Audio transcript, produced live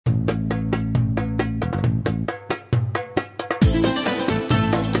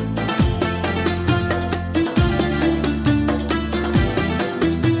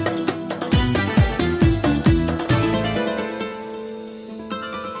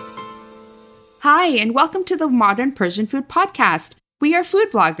Hi, and welcome to the Modern Persian Food Podcast. We are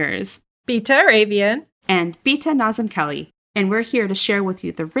food bloggers, Bita Arabian, and Bita Nazim Kelly, and we're here to share with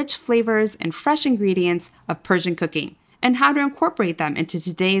you the rich flavors and fresh ingredients of Persian cooking and how to incorporate them into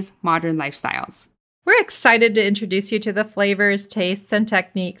today's modern lifestyles. We're excited to introduce you to the flavors, tastes, and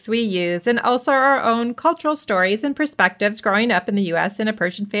techniques we use, and also our own cultural stories and perspectives growing up in the U.S. in a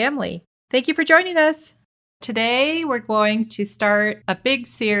Persian family. Thank you for joining us. Today, we're going to start a big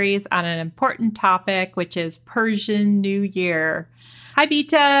series on an important topic, which is Persian New Year. Hi,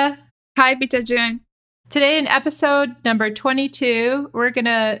 Bita. Hi, Bita Jun. Today, in episode number 22, we're going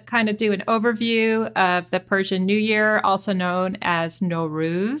to kind of do an overview of the Persian New Year, also known as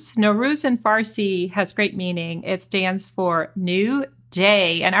Nowruz. Nowruz in Farsi has great meaning. It stands for new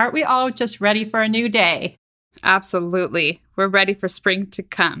day. And aren't we all just ready for a new day? Absolutely. We're ready for spring to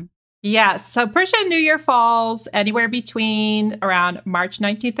come. Yes. So Persian New Year falls anywhere between around March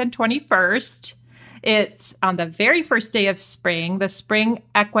 19th and 21st. It's on the very first day of spring, the spring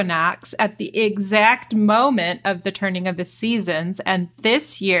equinox, at the exact moment of the turning of the seasons. And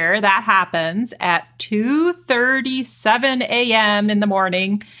this year, that happens at 2:37 a.m. in the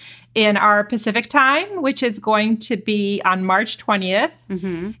morning in our Pacific time, which is going to be on March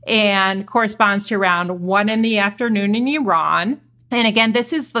 20th and corresponds to around 1 in the afternoon in Iran. And again,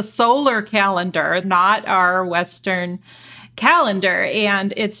 this is the solar calendar, not our Western calendar.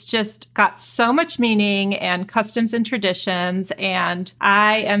 And it's just got so much meaning and customs and traditions. And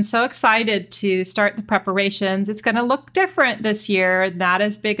I am so excited to start the preparations. It's going to look different this year, not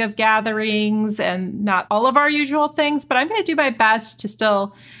as big of gatherings and not all of our usual things, but I'm going to do my best to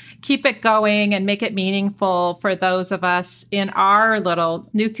still keep it going and make it meaningful for those of us in our little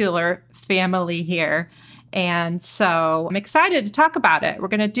nuclear family here. And so I'm excited to talk about it. We're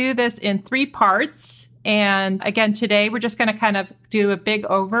going to do this in 3 parts. And again, today we're just going to kind of do a big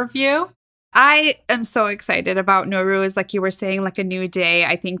overview. I am so excited about Nowruz, like you were saying, like a new day.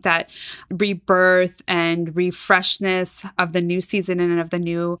 I think that rebirth and refreshness of the new season and of the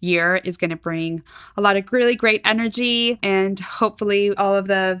new year is going to bring a lot of really great energy. And hopefully all of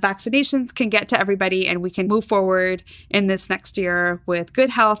the vaccinations can get to everybody and we can move forward in this next year with good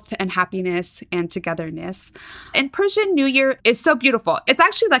health and happiness and togetherness. And Persian New Year is so beautiful. It's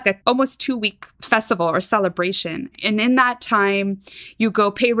actually like an almost 2-week festival or celebration. And in that time, you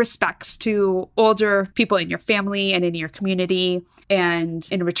go pay respects to older people in your family and in your community. And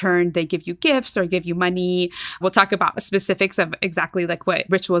in return, they give you gifts or give you money. We'll talk about specifics of exactly like what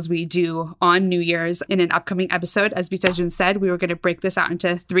rituals we do on New Year's in an upcoming episode. As Bita Jun said, we were going to break this out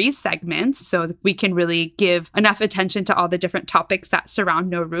into 3 segments so that we can really give enough attention to all the different topics that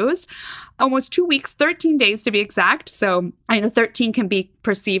surround Nowruz. Almost 2 weeks, 13 days to be exact. So I know 13 can be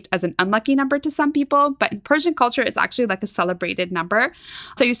perceived as an unlucky number to some people, but in Persian culture, it's actually like a celebrated number.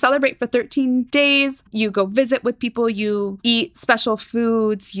 So you celebrate for 13 days, you go visit with people, you eat special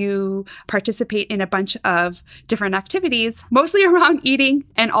foods, you participate in a bunch of different activities, mostly around eating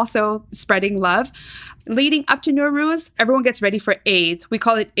and also spreading love. Leading up to Nowruz, everyone gets ready for Aid. We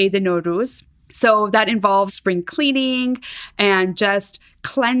call it Aid Norooz. So that involves spring cleaning and just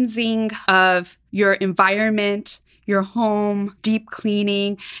cleansing of your environment, your home, deep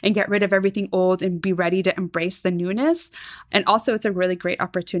cleaning, and get rid of everything old and be ready to embrace the newness. And also, it's a really great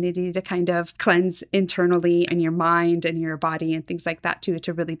opportunity to kind of cleanse internally in your mind and your body and things like that too,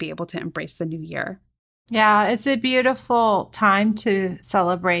 to really be able to embrace the new year. Yeah, it's a beautiful time to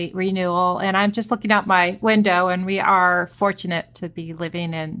celebrate renewal. And I'm just looking out my window, and we are fortunate to be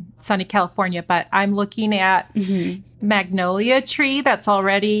living in sunny California, but I'm looking at magnolia tree that's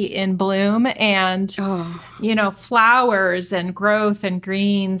already in bloom, and you know, flowers and growth and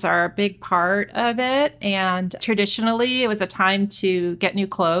greens are a big part of it. And traditionally it was a time to get new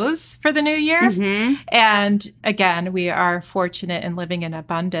clothes for the new year. And again, we are fortunate in living in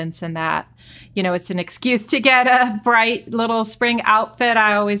abundance in that, you know, it's an excuse to get a bright little spring outfit.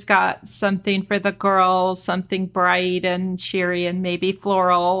 I always got something for the girls, something bright and cheery and maybe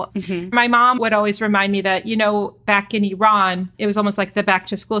floral. My mom would always remind me that, you know, back in Iran, it was almost like the back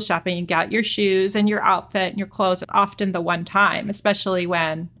to school shopping. You got your shoes and your outfit and your clothes often the one time, especially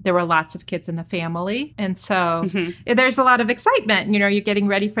when there were lots of kids in the family. And so there's a lot of excitement. You know, you're getting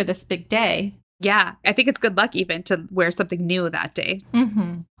ready for this big day. Yeah, I think it's good luck even to wear something new that day.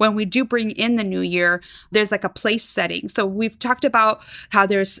 When we do bring in the new year, there's like a place setting. So we've talked about how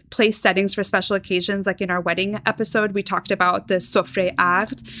there's place settings for special occasions. Like in our wedding episode, we talked about the sofre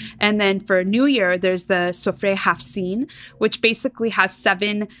ard. And then for New Year, there's the sofre hafsin, which basically has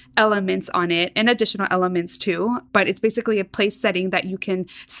 7 elements on it and additional elements too. But it's basically a place setting that you can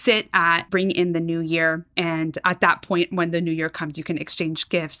sit at, bring in the new year. And at that point, when the new year comes, you can exchange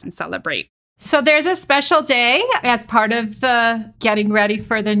gifts and celebrate. So there's a special day as part of the getting ready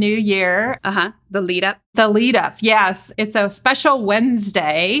for the new year. The lead up. The lead up, yes. It's a special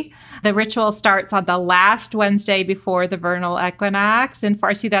Wednesday. The ritual starts on the last Wednesday before the vernal equinox. In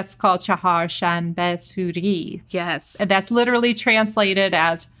Farsi, that's called Charshambeh Souri. Yes. And that's literally translated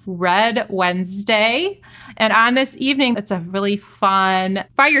as Red Wednesday. And on this evening, it's a really fun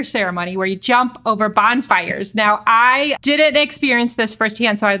fire ceremony where you jump over bonfires. Now, I didn't experience this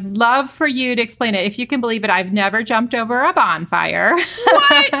firsthand, so I'd love for you to explain it. If you can believe it, I've never jumped over a bonfire.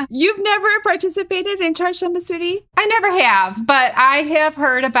 What? You've never participated in Charshambeh Souri? I never have, but I have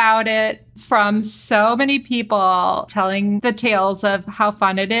heard about it from so many people telling the tales of how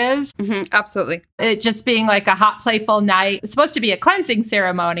fun it is. Absolutely. It just being like a hot, playful night. It's supposed to be a cleansing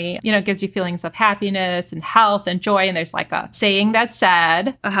ceremony. You know, it gives you feelings of happiness and health and joy. And there's like a saying that's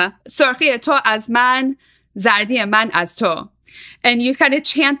said. سرخی تو از من، زردی من از تو. And you kind of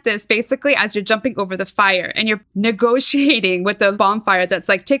chant this basically as you're jumping over the fire and you're negotiating with the bonfire that's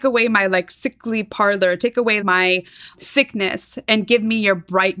like, take away my like sickly parlor, take away my sickness and give me your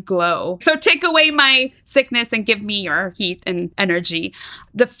bright glow. So take away my sickness and give me your heat and energy.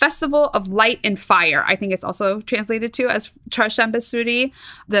 The Festival of Light and Fire, I think it's also translated to as Charshambeh Souri.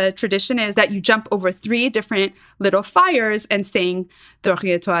 The tradition is that you jump over 3 different little fires and sing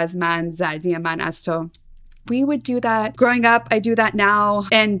 "Dorkhiye to az man, zardi man az to." We would do that growing up. I do that now.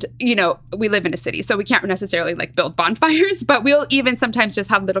 And, you know, we live in a city, so we can't necessarily like build bonfires, but we'll even sometimes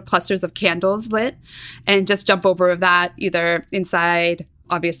just have little clusters of candles lit and just jump over that, either inside,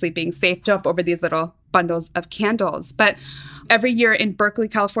 obviously being safe, jump over these little bundles of candles. But every year in Berkeley,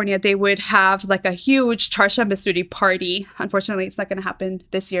 California, they would have like a huge Charshambeh Souri party. Unfortunately, it's not going to happen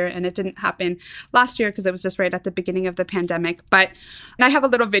this year, and it didn't happen last year because it was just right at the beginning of the pandemic. But I have a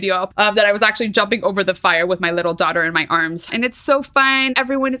little video of that I was actually jumping over the fire with my little daughter in my arms. And it's so fun.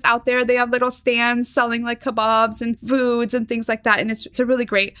 Everyone is out there. They have little stands selling like kebabs and foods and things like that. And it's a really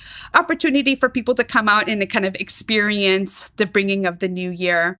great opportunity for people to come out and to kind of experience the bringing of the new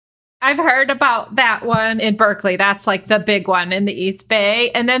year. I've heard about that one in Berkeley. That's like the big one in the East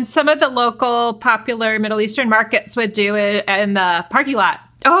Bay. And then some of the local popular Middle Eastern markets would do it in the parking lot.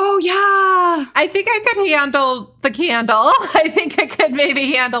 Oh, yeah. I think I could handle the candle. I think I could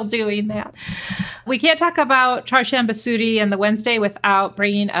maybe handle doing that. We can't talk about Charshambeh Souri and the Wednesday without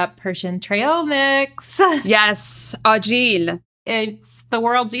bringing up Persian trail mix. Yes, ajil. It's the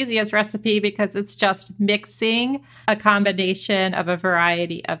world's easiest recipe because it's just mixing a combination of a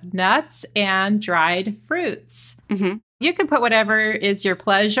variety of nuts and dried fruits. You can put whatever is your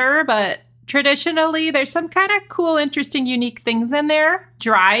pleasure, but traditionally there's some kind of cool, interesting, unique things in there.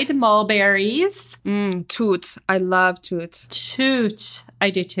 Dried mulberries. Toot. I love toot. Toot. I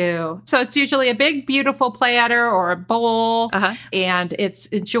do too. So it's usually a big, beautiful platter or a bowl. And it's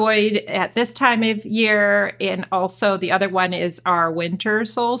enjoyed at this time of year. And also the other one is our winter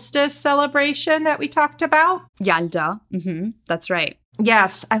solstice celebration that we talked about. Yalda. That's right.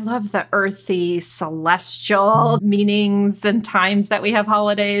 Yes, I love the earthy, celestial meanings and times that we have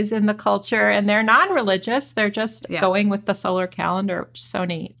holidays in the culture. And they're non-religious. They're just going with the solar calendar, which is so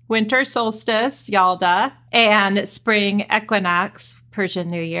neat. Winter solstice, Yalda, and spring equinox, Persian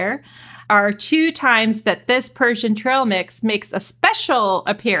New Year, are 2 times that this Persian trail mix makes a special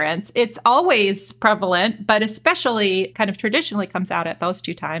appearance. It's always prevalent, but especially kind of traditionally comes out at those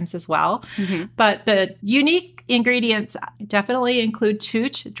 2 times as well. But the unique ingredients definitely include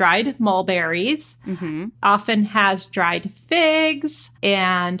toot, dried mulberries, often has dried figs,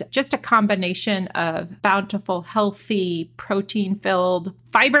 and just a combination of bountiful, healthy, protein-filled,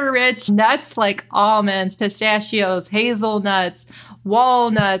 fiber-rich nuts like almonds, pistachios, hazelnuts,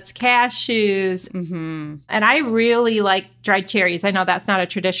 walnuts, cashews. And I really like dried cherries. I know that's not a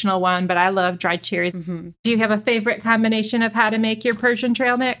traditional one, but I love dried cherries. Do you have a favorite combination of how to make your Persian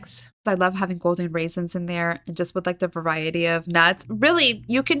trail mix? I love having golden raisins in there and just with like the variety of nuts. Really,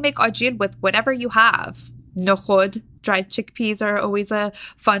 you can make ajil with whatever you have. Nokhud, dried chickpeas are always a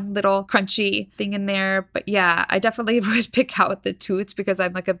fun little crunchy thing in there. But yeah, I definitely would pick out the toots because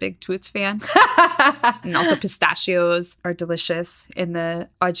I'm like a big toots fan. And also pistachios are delicious in the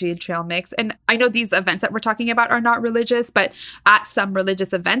ajil trail mix. And I know these events that we're talking about are not religious, but at some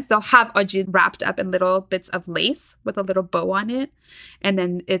religious events, they'll have ajil wrapped up in little bits of lace with a little bow on it. And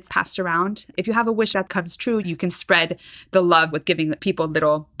then it's passed around. If you have a wish that comes true, you can spread the love with giving people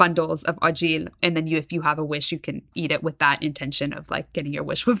little bundles of ajil. And then if you have a wish, you can eat it with that intention of like getting your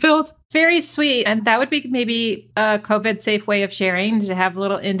wish fulfilled. Very sweet. And that would be maybe a COVID safe way of sharing, to have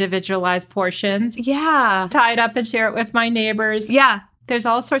little individualized portions. Yeah. Tie it up and share it with my neighbors. Yeah. There's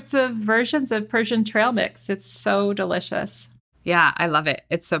all sorts of versions of Persian trail mix. It's so delicious. Yeah, I love it.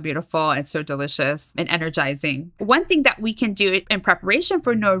 It's so beautiful and so delicious and energizing. One thing that we can do in preparation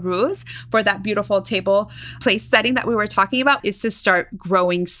for Nowruz, for that beautiful table place setting that we were talking about, is to start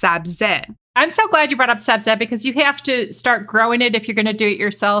growing sabzeh. I'm so glad you brought up sabzeh because you have to start growing it if you're going to do it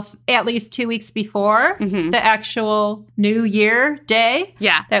yourself at least 2 weeks before the actual New Year day.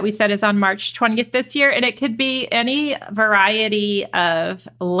 Yeah. That we said is on March 20th this year. And it could be any variety of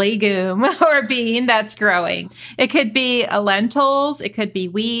legume or bean that's growing. It could be lentils. It could be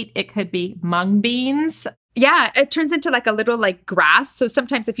wheat. It could be mung beans. Yeah, it turns into like a little like grass. So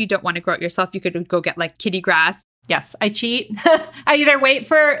sometimes if you don't want to grow it yourself, you could go get like kitty grass. Yes, I cheat. I either wait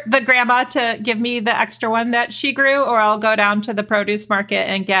for the grandma to give me the extra one that she grew, or I'll go down to the produce market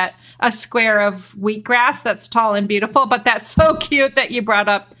and get a square of wheatgrass that's tall and beautiful. But that's so cute that you brought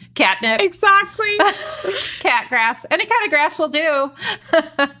up catnip. Exactly. Cat grass. Any kind of grass will do.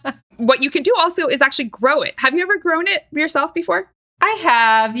 What you can do also is actually grow it. Have you ever grown it yourself before? I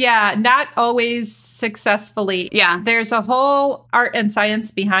have, yeah, not always successfully. Yeah. There's a whole art and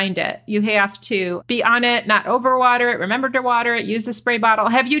science behind it. You have to be on it, not overwater it, remember to water it, use the spray bottle.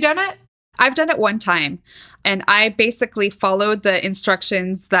 Have you done it? I've done it one time, and I basically followed the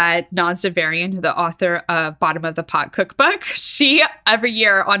instructions that Naz Davarian, the author of Bottom of the Pot Cookbook, she every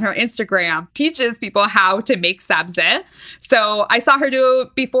year on her Instagram teaches people how to make sabzeh. So I saw her do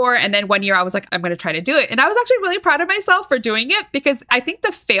it before, and then one year I was like, I'm going to try to do it. And I was actually really proud of myself for doing it because I think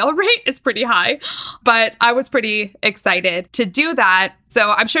the fail rate is pretty high, but I was pretty excited to do that.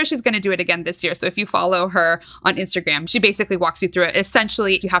 So I'm sure she's going to do it again this year. So if you follow her on Instagram, she basically walks you through it.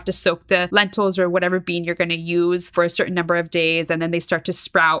 Essentially, you have to soak the lentils or whatever bean you're going to use for a certain number of days, and then they start to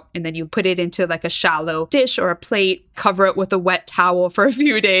sprout, and then you put it into like a shallow dish or a plate, cover it with a wet towel for a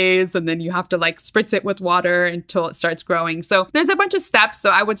few days, and then you have to like spritz it with water until it starts growing. So there's a bunch of steps. So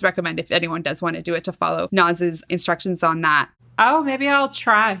I would recommend if anyone does want to do it to follow Naz's instructions on that. Oh, maybe I'll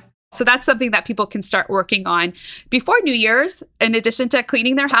try. So that's something that people can start working on before New Year's, in addition to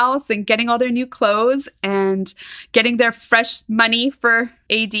cleaning their house and getting all their new clothes and getting their fresh money for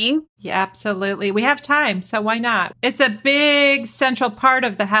AD. Yeah, absolutely. We have time, so why not? It's a big central part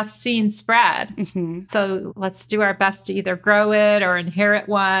of the Hafseen spread. So let's do our best to either grow it or inherit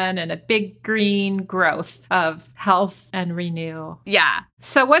one, and a big green growth of health and renew. Yeah.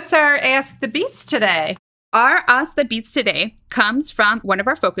 So what's our Ask the Beats today? Our Ask the Beats today comes from one of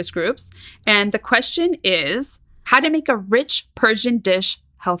our focus groups. And the question is how to make a rich Persian dish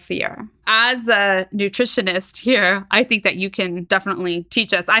healthier. As a nutritionist here, I think that you can definitely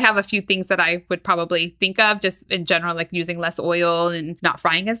teach us. I have a few things that I would probably think of just in general, like using less oil and not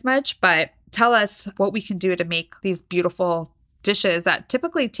frying as much. But tell us what we can do to make these beautiful dishes that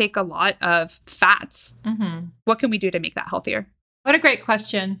typically take a lot of fats. What can we do to make that healthier? What a great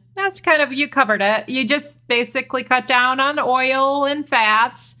question. That's kind of, you covered it. You just basically cut down on oil and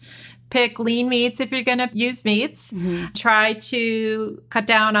fats. Pick lean meats if you're going to use meats. Try to cut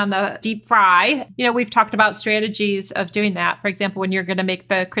down on the deep fry. You know, we've talked about strategies of doing that. For example, when you're going to make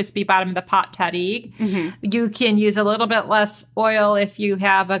the crispy bottom of the pot tadig, you can use a little bit less oil if you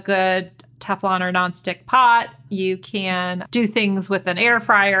have a good Teflon or nonstick pot. You can do things with an air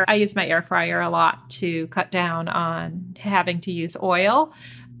fryer. I use my air fryer a lot to cut down on having to use oil.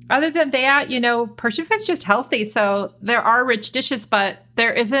 Other than that, you know, Persian food's just healthy. So there are rich dishes, but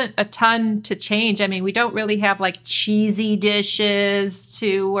there isn't a ton to change. I mean, we don't really have like cheesy dishes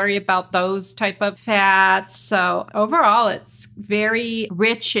to worry about those type of fats. So overall, it's very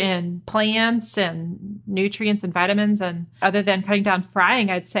rich in plants and nutrients and vitamins. And other than cutting down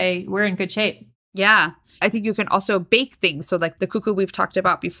frying, I'd say we're in good shape. Yeah. I think you can also bake things. So like the kuku we've talked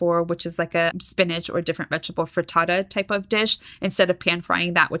about before, which is like a spinach or different vegetable frittata type of dish. Instead of pan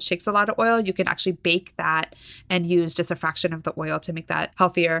frying that, which takes a lot of oil, you can actually bake that and use just a fraction of the oil to make that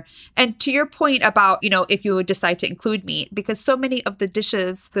healthier. And to your point about, you know, if you decide to include meat, because so many of the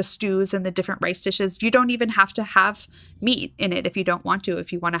dishes, the stews and the different rice dishes, you don't even have to have meat in it if you don't want to,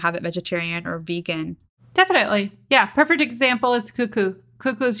 if you want to have it vegetarian or vegan. Definitely. Yeah. Perfect example is the kuku.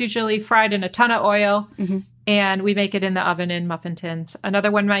 Kuku is usually fried in a ton of oil, and we make it in the oven in muffin tins.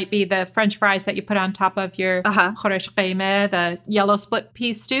 Another one might be the French fries that you put on top of your Charshambeh, the yellow split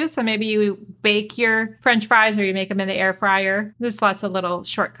pea stew. So maybe you bake your French fries or you make them in the air fryer. There's lots of little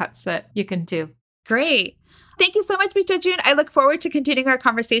shortcuts that you can do. Great. Thank you so much, Bita June. I look forward to continuing our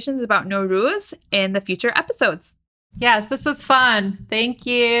conversations about Nowruz in the future episodes. Yes, this was fun. Thank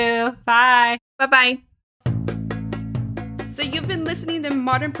you. Bye. Bye-bye. So you've been listening to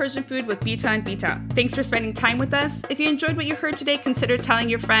Modern Persian Food with Bita and Beata. Thanks for spending time with us. If you enjoyed what you heard today, consider telling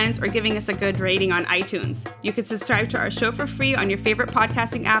your friends or giving us a good rating on iTunes. You can subscribe to our show for free on your favorite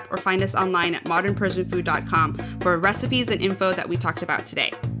podcasting app or find us online at modernpersianfood.com for recipes and info that we talked about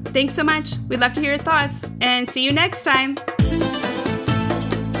today. Thanks so much. We'd love to hear your thoughts and see you next time.